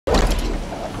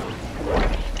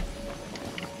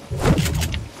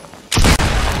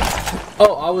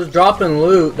Oh, I was dropping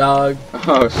loot, dog.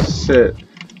 Oh shit.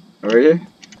 Were you?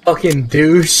 Fucking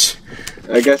douche.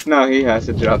 I guess now he has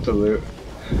to drop the loot.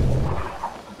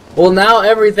 Well, now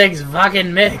everything's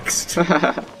fucking mixed. Yo,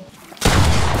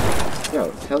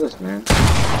 tell this man.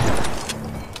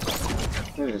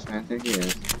 Who does this man think he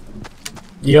is?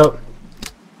 Yep.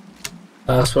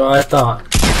 That's what I thought.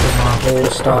 My whole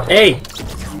stuff. Hey!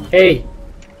 Hey!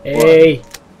 Hey!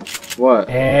 What?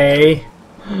 Hey!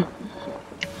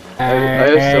 I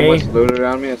have so much loot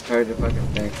around me, it's hard to fucking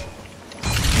think.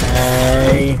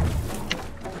 Hey!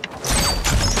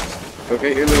 Go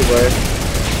get your loot, boy.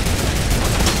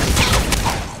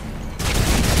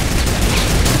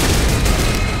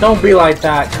 Don't be like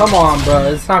that. Come on,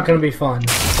 bro. It's not gonna be fun.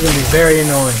 It's gonna be very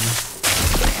annoying.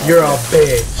 You're a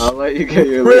bitch. I'll let you get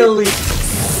your loot. Really?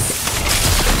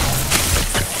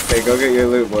 Okay, go get your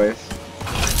loot, boys.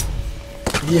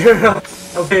 You're a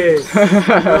bitch.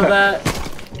 You know that?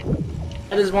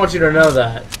 I just want you to know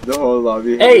that. The whole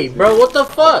lobby. Hey, bro, what the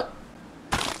fuck?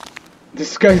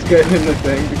 This guy's getting in the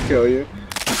thing to kill you.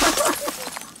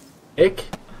 Ick?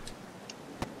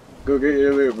 Go get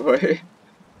your loot, boy.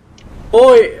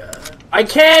 Boy, I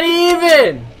can't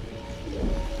even!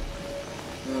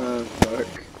 Oh, fuck.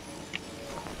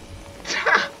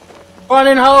 Run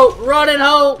and hope! Run and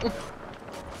hope!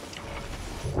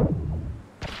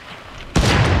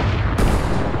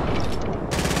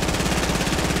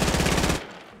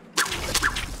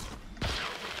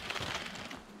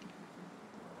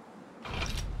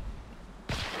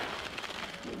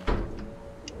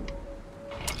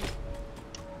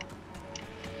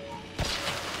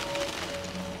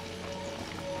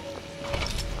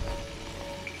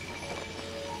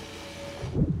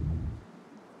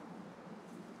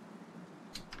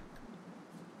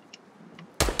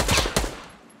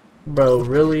 Bro,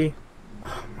 really?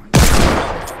 Oh my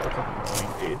god, fucking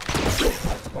annoying, dude.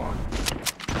 Come on.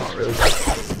 Come on, really?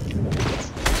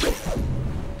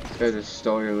 This guy just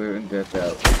stole your loot and dipped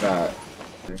out. That.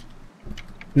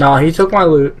 Nah, he took my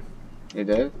loot. You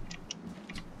did?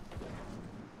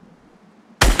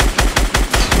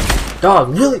 Dog,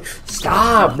 really?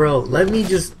 Stop, bro. Let me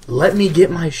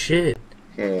get my shit.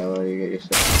 Okay, I'll let you get your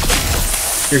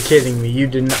stuff. You're kidding me. You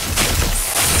did not.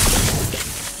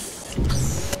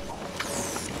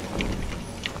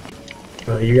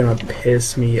 Bro, you're gonna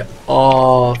piss me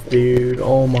off, dude.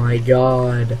 Oh my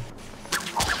god.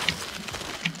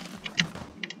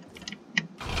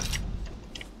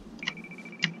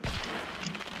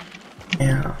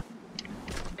 Yeah.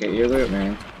 Get your loot,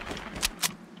 man.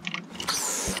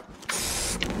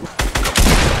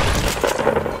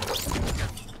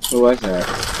 Who was that?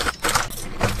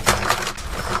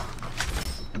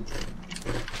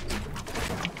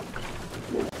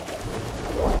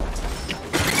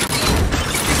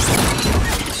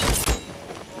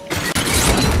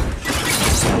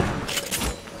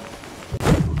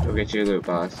 Go get your loot,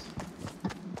 boss.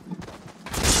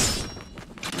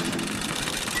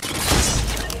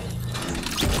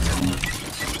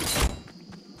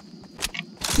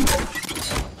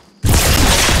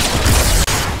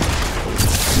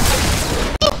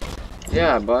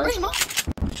 Yeah, bud. Where's my...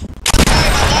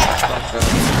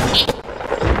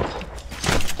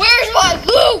 Where's my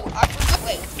loot? I forgot.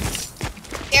 Wait.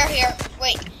 Here.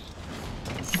 Wait.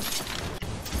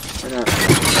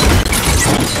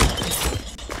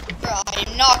 Bro,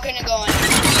 I'm not gonna go in.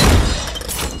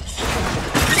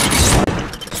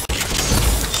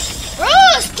 Bro,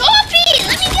 stop it!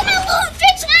 Let me get my loot and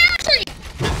fix my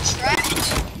ass!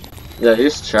 Trash. Yeah,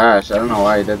 he's trash. I don't know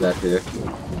why he did that to you.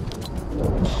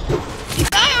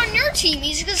 Team,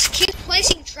 he's just keep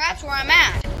placing traps where I'm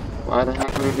at. Why the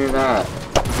heck would he do that?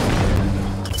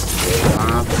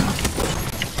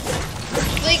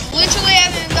 Like, literally, I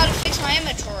haven't even got to fix my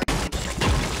inventory.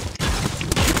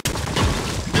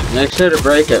 Make sure to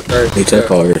break it first. He took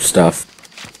all your stuff.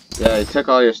 Yeah, he took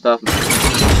all your stuff, man.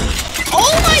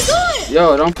 Oh my god!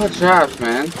 Yo, don't put traps,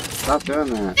 man. Stop doing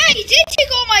that. Yeah, he did take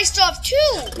all my stuff,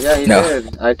 too! Yeah, he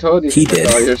did. I told you he took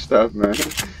did. all your stuff, man.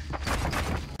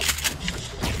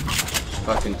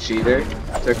 Fucking cheater.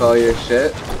 Took all your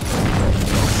shit.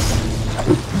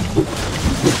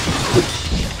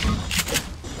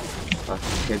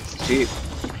 Fucking kid's cheap.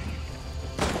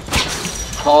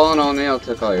 Colin O'Neill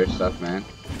took all your stuff, man.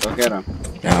 Go get him.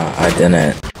 No, I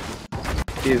didn't.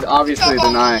 He's obviously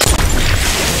denying.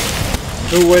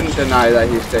 Who wouldn't deny that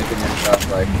he's taking your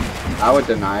stuff? Like, I would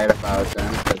deny it if I was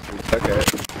him, because he took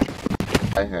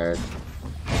it. I heard.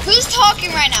 Who's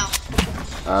talking right now?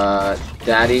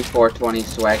 Daddy 420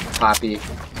 swag poppy.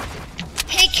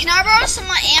 Hey, can I borrow some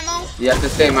ammo? You have to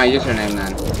say my username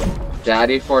then.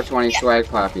 Daddy 420 swag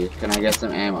poppy. Can I get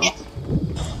some ammo?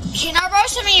 Can I borrow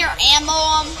some of your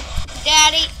ammo,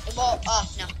 Daddy? Well,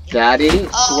 no. Daddy,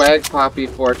 swag poppy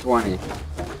 420.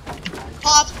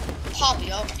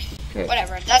 Poppy, okay.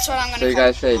 Whatever, that's what I'm gonna So you call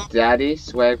guys say, it. Daddy,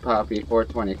 swag poppy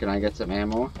 420. Can I get some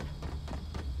ammo?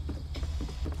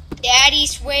 Daddy,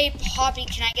 swag poppy,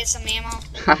 can I get some ammo?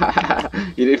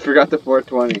 You forgot the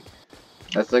 420.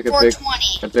 That's like a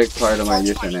big part of my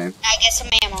 420. username. Can I get some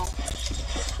ammo?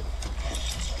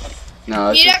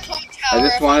 No, I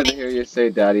just wanted to hear you say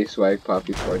Daddy, swag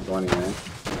poppy 420, man.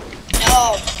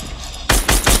 No.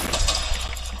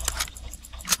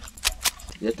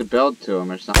 You have to build to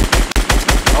him or something.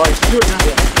 Oh, he's shooting at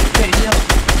you. You can't heal.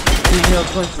 You can't heal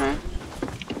quick, man.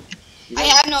 I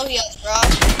have no heals, bro.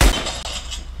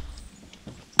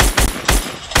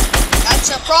 That's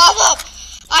a problem.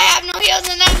 I have no heals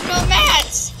and I have no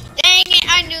mats. Dang it,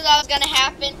 I knew that was gonna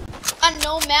happen.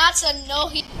 No mats and no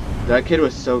heals. That kid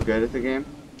was so good at the game.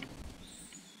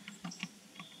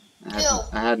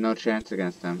 I had no chance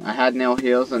against him. I had no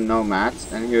heals and no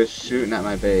mats, and he was shooting at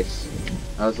my base.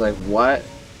 I was like, what?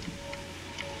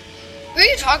 What are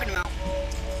you talking about?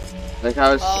 Like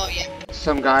I was, yeah.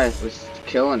 Some guy was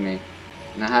killing me,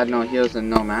 and I had no heals and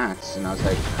no mats, and I was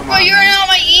like, come Bro, on. you're man. not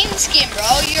my aim skin, bro.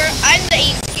 I'm the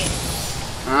aim skin.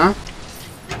 Huh?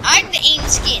 I'm the aim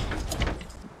skin.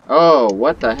 Oh,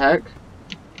 what the heck?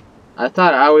 I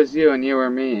thought I was you and you were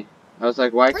me. I was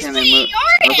like, why can't I move?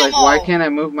 I was like, why can't I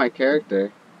move my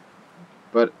character?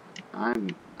 But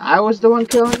I was the one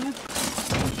killing you?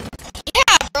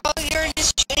 Yeah, bro, you're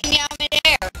just shooting me out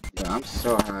midair. Yeah, I'm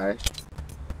so high.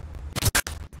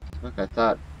 Look, I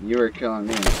thought you were killing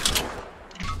me.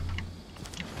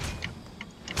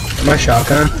 My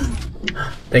shotgun.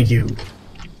 Thank you.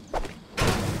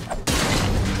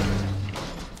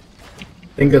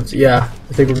 I think that's, yeah,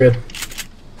 I think we're good.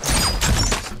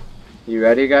 You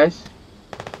ready, guys?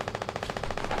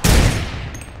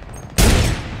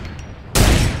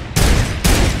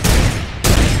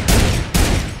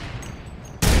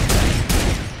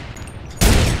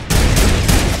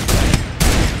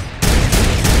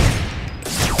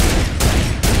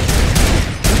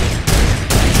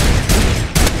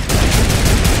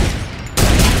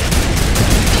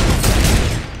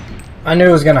 I knew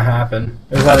it was gonna happen.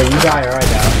 It was either you die or I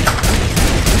die.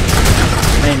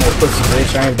 I ain't no pussy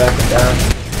bitch, I ain't backing down.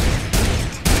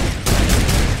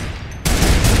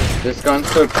 This gun's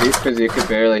so cheap because you could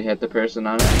barely hit the person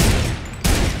on it.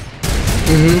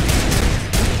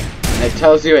 Mm-hmm. It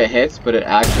tells you it hits, but it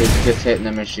actually is just hitting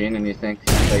the machine and you think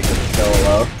like it's so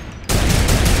low.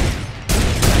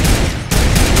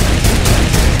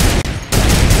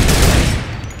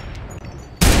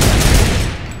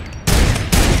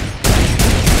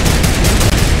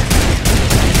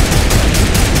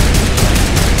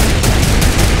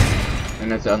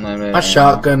 And it's unlimited. My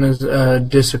shotgun is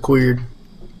disacquired.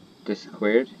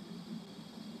 Disacquired?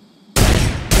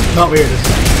 Not weird.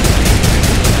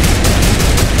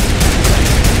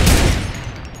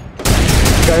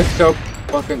 This guy's so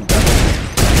fucking dumb.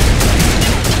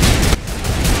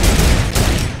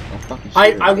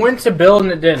 I went to build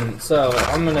and it didn't, so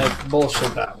I'm gonna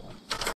bullshit that one.